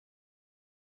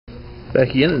Back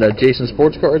again at Jason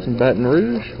Sports Cards in Baton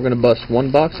Rouge. We're going to bust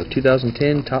one box of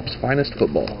 2010 Topps Finest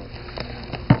Football.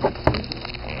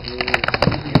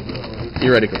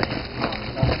 You ready, Clay?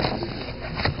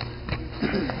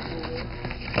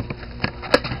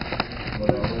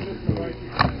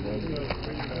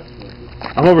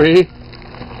 I'm over here.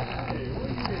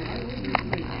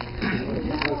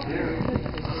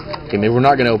 Okay, maybe we're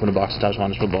not going to open a box of Topps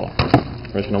Finest Football.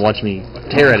 We're just going to watch me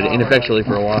tear at it ineffectually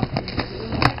for a while.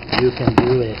 You can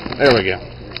do it. There we go.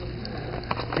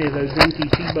 Hey, those empty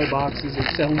Tebow boxes are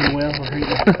selling well.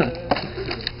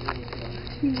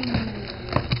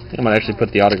 I might actually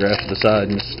put the autographs to the side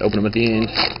and just open them at the end.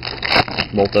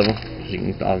 Both of them, as you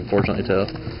can unfortunately tell.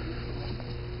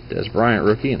 Des Bryant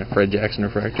rookie and a Fred Jackson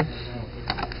refractor.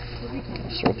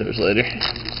 I'll sort those later.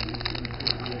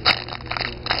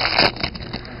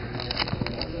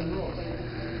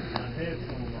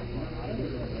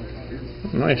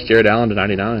 Nice, Jared Allen to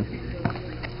 99.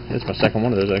 That's my second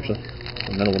one of those, actually.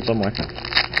 The middle one somewhere.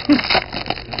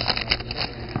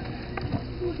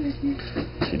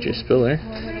 CJ Spiller.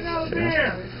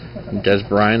 Des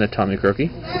Bryant, Atomic rookie.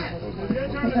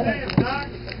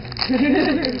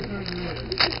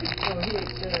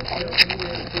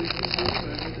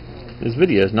 This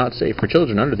video is not safe for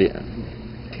children under the age.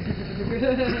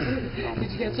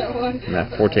 Did you get that one?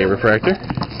 Matt Forte refractor.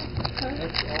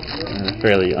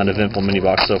 Fairly uneventful mini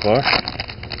box so far.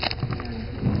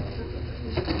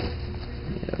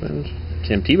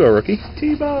 Tim Tebow rookie.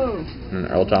 Tebow. And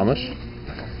Earl Thomas.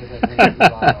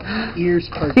 Ears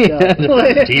perked up.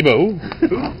 Tebow.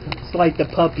 It's like the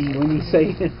puppy when you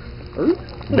say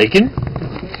Bacon.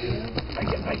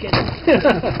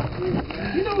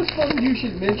 You know, it's funny you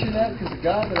should mention that because the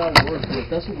guy that I work with,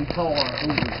 that's what we call our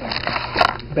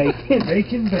overtime. Bacon.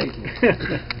 Bacon.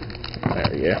 There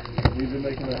we go. We've been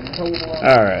making that a whole lot.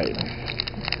 Alright.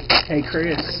 Hey,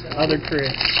 Chris. Other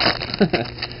Chris.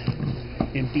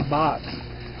 Empty box.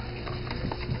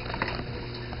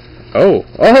 Oh,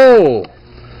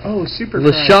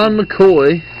 Superfractor. LaShawn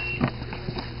McCoy.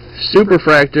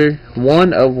 Superfractor.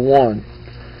 1 of 1.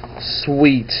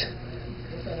 Sweet.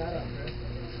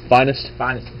 Finest.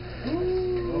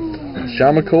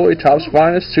 LaShawn McCoy, Topps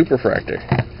Finest, Superfractor.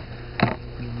 I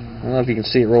don't know if you can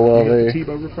see it roll well there.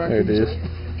 There it is.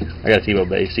 I got a Tebow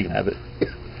base, you can have it.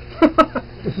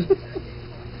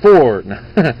 Ford.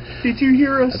 Did you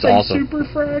hear us That's say awesome.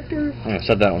 Superfractor? I'm going to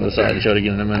set that one to the side and show it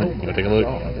again in a minute. You want to take a look?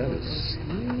 Oh, that is...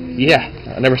 Yeah,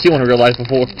 I've never seen one in real life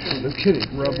before. No kidding.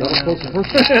 Rub Not one supposed to out.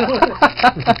 hurt.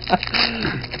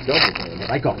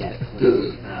 I got that.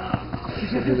 There's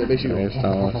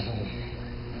Thomas.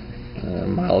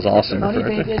 Miles Austin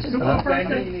refractor.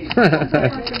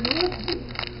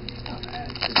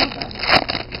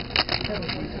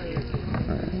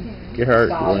 Gerhart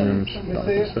Williams,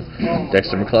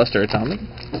 Dexter McCluster, Atomic.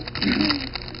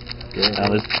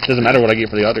 It doesn't matter what I get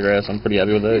for the autographs. I'm pretty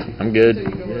happy with it. I'm good.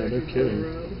 Yeah, no kidding.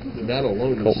 That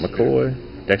alone Colt is... McCoy,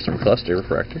 Dexter McCluster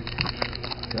refractor.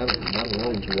 That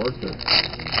alone's worth it.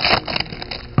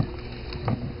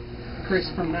 Chris,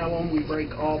 from now on, we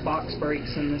break all box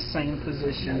breaks in the same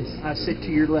positions. I sit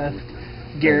to your left.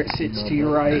 Garrett sits to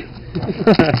your right.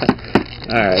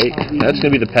 Alright, that's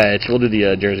going to be the patch. We'll do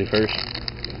the jersey first.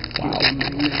 Wow.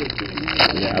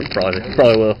 Yeah, I probably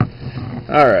will.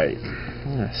 Alright.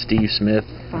 Steve Smith,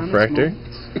 refractor.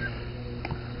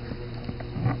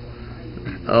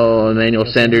 Oh, Emmanuel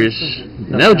Sanders.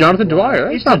 No, Jonathan Dwyer.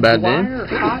 That's not a bad name. You're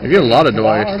getting a lot of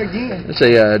Dwyers. It's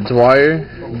a Dwyer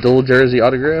dual jersey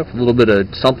autograph. A little bit of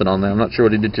something on there. I'm not sure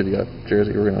what he did to the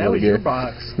jersey. We're going to That let was it your go.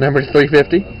 box. Number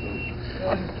 350.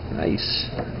 Nice.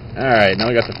 Alright, now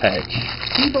we got the patch.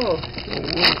 Tebow.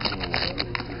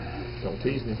 Don't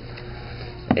tease me.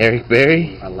 Eric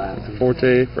Berry,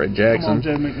 Forte, Fred Jackson. Come on,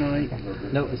 Joe McKnight.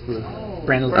 No, it's blue.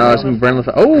 Brandon. Oh, it's Brandon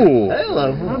LaFell. Oh!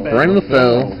 Hello. Brandon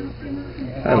LaFell.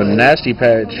 I have a nasty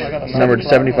patch. Number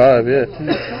 75, yeah.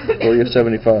 40 of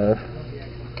 75.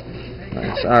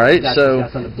 Nice. Alright, so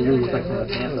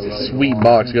sweet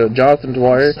box. Go Jonathan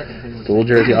Dwyer, dual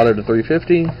jersey auto to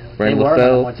 350. Brandon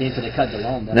LaFell.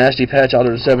 Nasty patch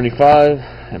auto to 75.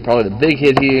 And probably the big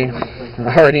hit here,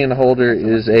 already in the holder,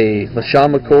 is a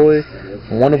LaShawn McCoy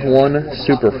 1 of 1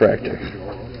 Superfractor.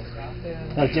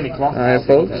 Alright,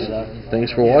 folks.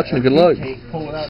 Thanks for watching and good luck.